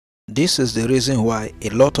This is the reason why a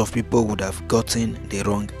lot of people would have gotten the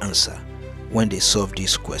wrong answer when they solve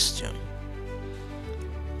this question.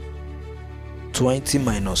 20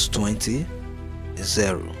 minus 20 is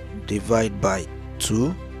 0. Divide by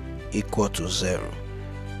 2 equal to 0.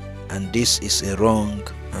 And this is a wrong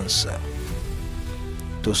answer.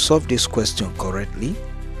 To solve this question correctly,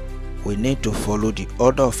 we need to follow the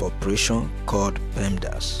order of operation called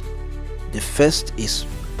PEMDAS. The first is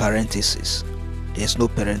parenthesis. There's no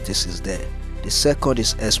parenthesis there. The second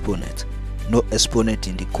is exponent. No exponent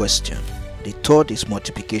in the question. The third is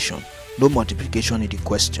multiplication. No multiplication in the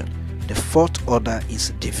question. The fourth order is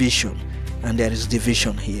division, and there is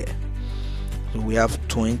division here. So we have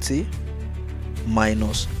 20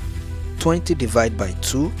 minus 20 divided by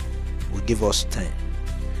 2 will give us 10.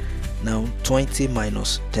 Now 20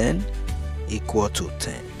 minus 10 equal to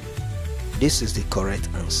 10. This is the correct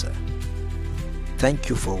answer. Thank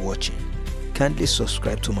you for watching. Kindly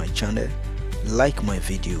subscribe to my channel, like my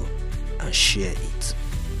video and share it.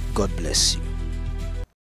 God bless you.